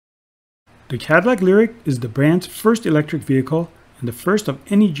The Cadillac Lyriq is the brand's first electric vehicle and the first of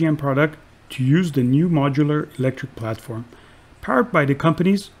any GM product to use the new modular electric platform, powered by the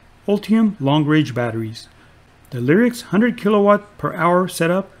company's Ultium long-range batteries. The Lyriq's 100 kilowatt per hour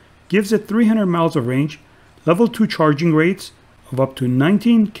setup gives it 300 miles of range, level 2 charging rates of up to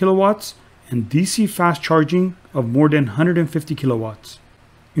 19 kilowatts, and DC fast charging of more than 150 kilowatts.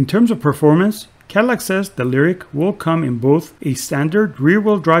 In terms of performance, Cadillac says the Lyriq will come in both a standard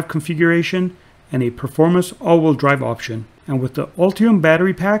rear-wheel drive configuration and a performance all-wheel drive option. And with the Ultium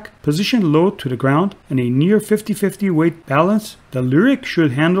battery pack positioned low to the ground and a near 50-50 weight balance, the Lyriq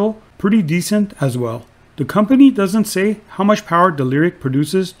should handle pretty decent as well. The company doesn't say how much power the Lyriq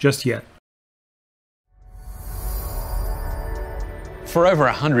produces just yet. For over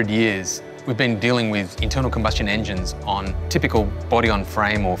 100 years, we've been dealing with internal combustion engines on typical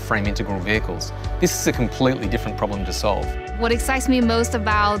body-on-frame or frame integral vehicles. This is a completely different problem to solve. What excites me most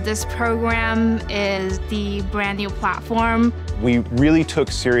about this program is the brand new platform. We really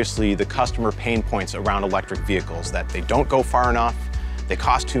took seriously the customer pain points around electric vehicles, that they don't go far enough, they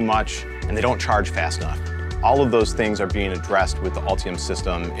cost too much, and they don't charge fast enough. All of those things are being addressed with the Ultium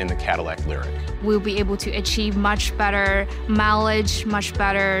system in the Cadillac Lyriq. We'll be able to achieve much better mileage, much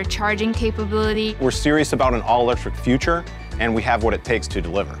better charging capability. We're serious about an all-electric future, and we have what it takes to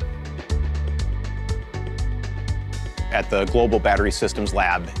deliver. At the Global Battery Systems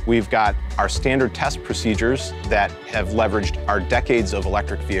Lab, we've got our standard test procedures that have leveraged our decades of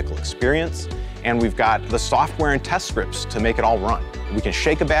electric vehicle experience, and we've got the software and test scripts to make it all run. We can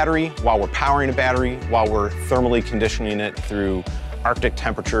shake a battery while we're powering a battery, while we're thermally conditioning it through Arctic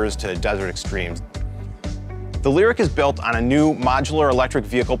temperatures to desert extremes. The Lyriq is built on a new modular electric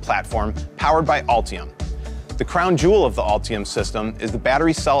vehicle platform powered by Ultium. The crown jewel of the Ultium system is the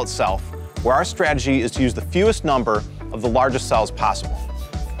battery cell itself, where our strategy is to use the fewest number of the largest cells possible.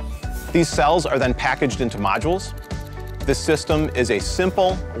 These cells are then packaged into modules. This system is a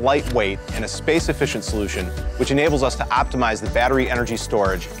simple, lightweight, and a space-efficient solution, which enables us to optimize the battery energy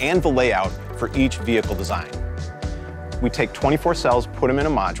storage and the layout for each vehicle design. We take 24 cells, put them in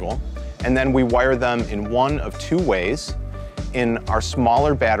a module, and then we wire them in one of two ways. In our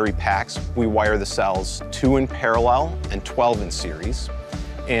smaller battery packs, we wire the cells 2 in parallel and 12 in series.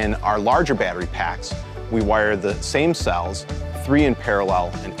 In our larger battery packs, we wire the same cells 3 in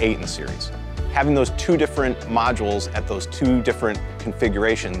parallel and 8 in series. Having those two different modules at those two different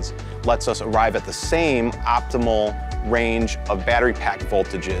configurations lets us arrive at the same optimal range of battery pack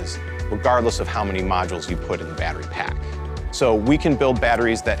voltages, regardless of how many modules you put in the battery pack. So we can build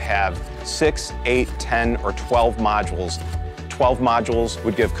batteries that have 6, 8, 10, or 12 modules. 12 modules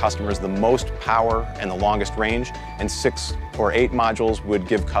would give customers the most power and the longest range, and 6 or 8 modules would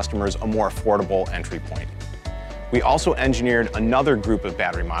give customers a more affordable entry point. We also engineered another group of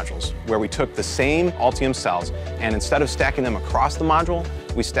battery modules where we took the same Ultium cells, and instead of stacking them across the module,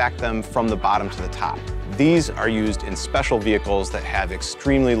 we stacked them from the bottom to the top. These are used in special vehicles that have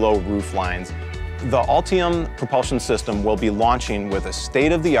extremely low roof lines. The Ultium propulsion system will be launching with a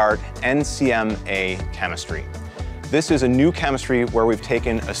state-of-the-art NCMA chemistry. This is a new chemistry where we've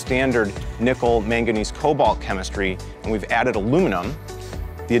taken a standard nickel, manganese, cobalt chemistry, and we've added aluminum.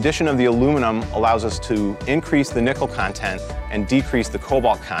 The addition of the aluminum allows us to increase the nickel content and decrease the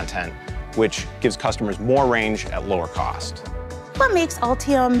cobalt content, which gives customers more range at lower cost. What makes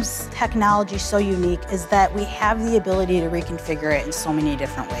Ultium's technology so unique is that we have the ability to reconfigure it in so many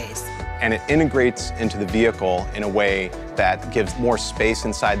different ways. And it integrates into the vehicle in a way that gives more space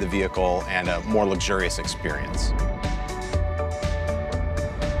inside the vehicle and a more luxurious experience.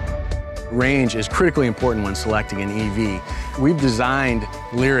 Range is critically important when selecting an EV. We've designed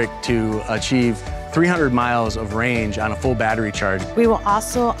Lyriq to achieve 300 miles of range on a full battery charge. We will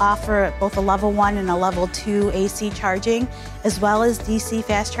also offer both a level 1 and a level 2 AC charging, as well as DC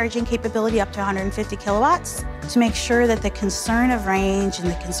fast charging capability up to 150 kilowatts, to make sure that the concern of range and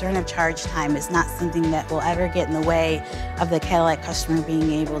the concern of charge time is not something that will ever get in the way of the Cadillac customer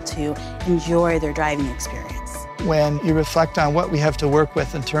being able to enjoy their driving experience. When you reflect on what we have to work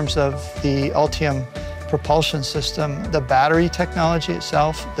with in terms of the Ultium propulsion system, the battery technology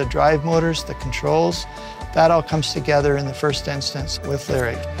itself, the drive motors, the controls, that all comes together in the first instance with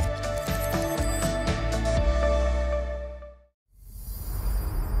Lyriq.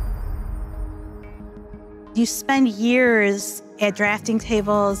 You spend years at drafting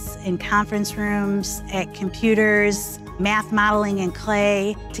tables, in conference rooms, at computers, math modeling in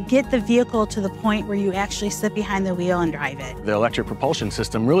clay, to get the vehicle to the point where you actually sit behind the wheel and drive it. The electric propulsion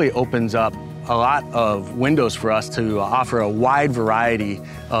system really opens up a lot of windows for us to offer a wide variety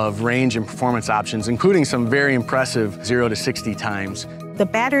of range and performance options, including some very impressive 0 to 60 times. The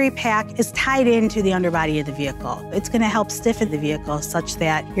battery pack is tied into the underbody of the vehicle. It's going to help stiffen the vehicle such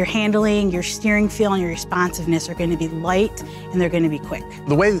that your handling, your steering feel, and your responsiveness are going to be light and they're going to be quick.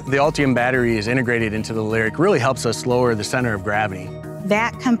 The way the Ultium battery is integrated into the Lyriq really helps us lower the center of gravity.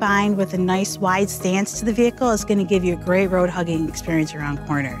 That combined with a nice wide stance to the vehicle is going to give you a great road hugging experience around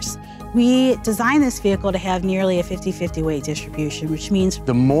corners. We designed this vehicle to have nearly a 50-50 weight distribution, which means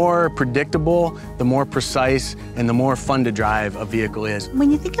the more predictable, the more precise, and the more fun to drive a vehicle is.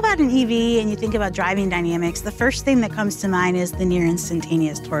 when you think about an EV and you think about driving dynamics, the first thing that comes to mind is the near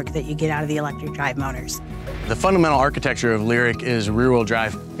instantaneous torque that you get out of the electric drive motors. The fundamental architecture of Lyriq is rear-wheel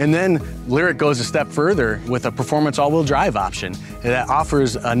drive. And then Lyriq goes a step further with a performance all-wheel drive option that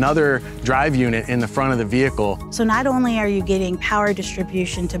offers another drive unit in the front of the vehicle. So not only are you getting power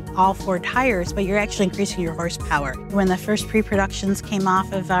distribution to all 4 tires, but you're actually increasing your horsepower. When the first pre-productions came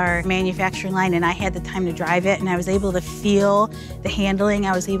off of our manufacturing line and I had the time to drive it and I was able to feel the handling,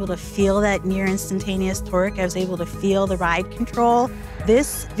 I was able to feel that near instantaneous torque, I was able to feel the ride control.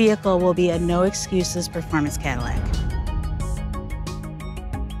 This vehicle will be a no excuses performance Cadillac.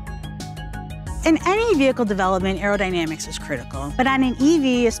 In any vehicle development, aerodynamics is critical. But on an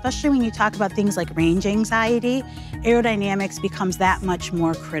EV, especially when you talk about things like range anxiety, aerodynamics becomes that much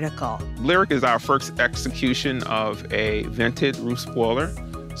more critical. Lyriq is our first execution of a vented roof spoiler.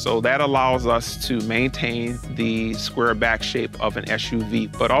 So that allows us to maintain the square back shape of an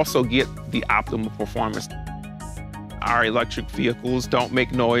SUV, but also get the optimal performance. Our electric vehicles don't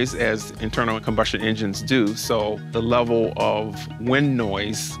make noise as internal combustion engines do, so the level of wind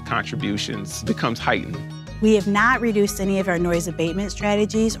noise contributions becomes heightened. We have not reduced any of our noise abatement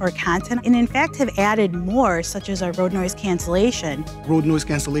strategies or content, and in fact have added more, such as our road noise cancellation. Road noise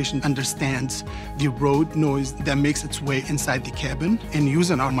cancellation understands the road noise that makes its way inside the cabin, and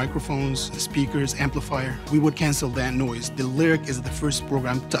using our microphones, speakers, amplifier, we would cancel that noise. The Lyriq is the first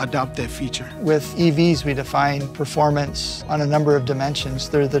program to adopt that feature. With EVs, we define performance on a number of dimensions.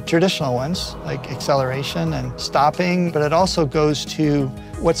 They're the traditional ones, like acceleration and stopping, but it also goes to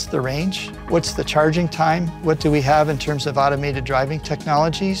what's the range, what's the charging time, what do we have in terms of automated driving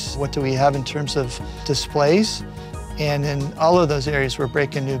technologies, what do we have in terms of displays, and in all of those areas we're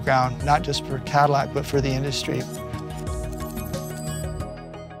breaking new ground, not just for Cadillac, but for the industry.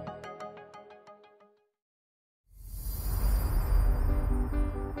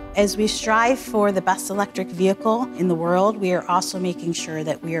 As we strive for the best electric vehicle in the world, we are also making sure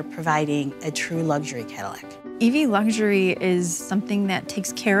that we are providing a true luxury Cadillac. EV luxury is something that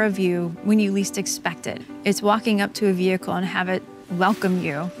takes care of you when you least expect it. It's walking up to a vehicle and have it welcome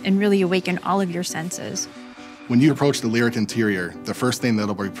you and really awaken all of your senses. When you approach the Lyriq interior, the first thing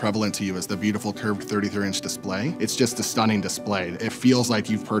that'll be prevalent to you is the beautiful curved 33-inch display. It's just a stunning display. It feels like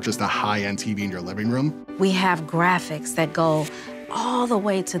you've purchased a high-end TV in your living room. We have graphics that go all the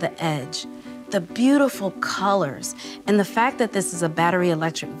way to the edge. The beautiful colors, and the fact that this is a battery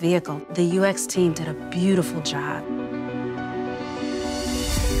electric vehicle, the UX team did a beautiful job.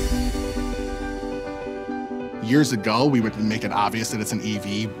 Years ago, we would make it obvious that it's an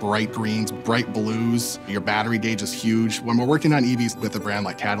EV, bright greens, bright blues, your battery gauge is huge. When we're working on EVs with a brand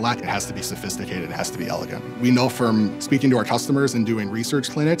like Cadillac, it has to be sophisticated, it has to be elegant. We know from speaking to our customers and doing research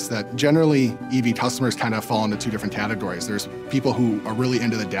clinics that generally EV customers kind of fall into 2 different categories. There's people who are really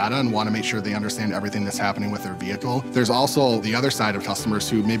into the data and want to make sure they understand everything that's happening with their vehicle. There's also the other side of customers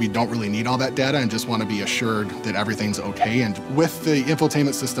who maybe don't really need all that data and just want to be assured that everything's okay. And with the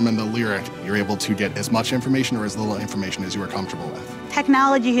infotainment system and the Lyriq, you're able to get as much information or as little information as you are comfortable with.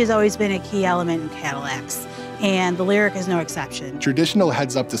 Technology has always been a key element in Cadillacs, and the Lyriq is no exception. Traditional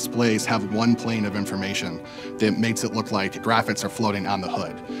heads-up displays have one plane of information that makes it look like graphics are floating on the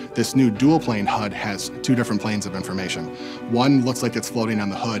hood. This new dual-plane HUD has 2 different planes of information. One looks like it's floating on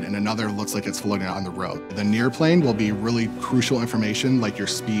the hood, and another looks like it's floating on the road. The near plane will be really crucial information like your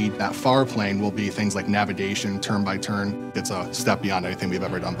speed. That far plane will be things like navigation, turn by turn. It's a step beyond anything we've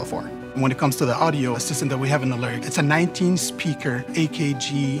ever done before. When it comes to the audio system that we have in the Lyriq, it's a 19-speaker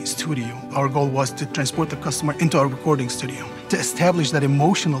AKG studio. Our goal was to transport the customer into our recording studio. To establish that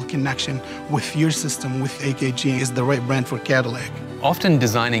emotional connection with your system, with AKG, is the right brand for Cadillac. Often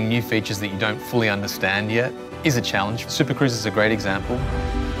designing new features that you don't fully understand yet is a challenge. Super Cruise is a great example.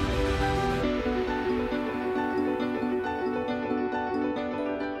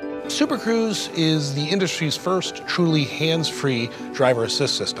 Super Cruise is the industry's first truly hands-free driver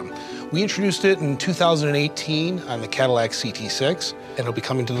assist system. We introduced it in 2018 on the Cadillac CT6, and it'll be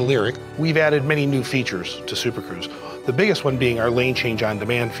coming to the Lyriq. We've added many new features to Super Cruise, the biggest one being our lane change on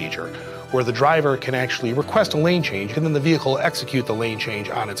demand feature, where the driver can actually request a lane change and then the vehicle will execute the lane change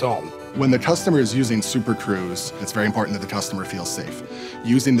on its own. When the customer is using Super Cruise, it's very important that the customer feels safe.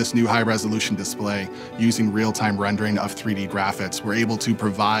 Using this new high-resolution display, using real-time rendering of 3D graphics, we're able to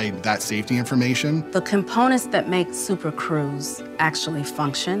provide that safety information. The components that make Super Cruise actually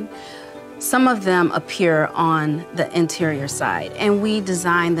function, some of them appear on the interior side, and we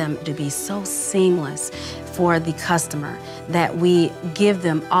design them to be so seamless for the customer that we give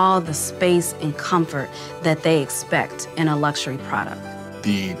them all the space and comfort that they expect in a luxury product.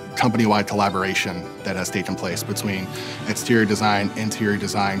 The company-wide collaboration that has taken place between exterior design, interior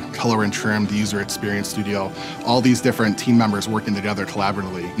design, color and trim, the user experience studio, all these different team members working together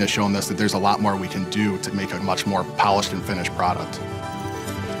collaboratively has shown us that there's a lot more we can do to make a much more polished and finished product.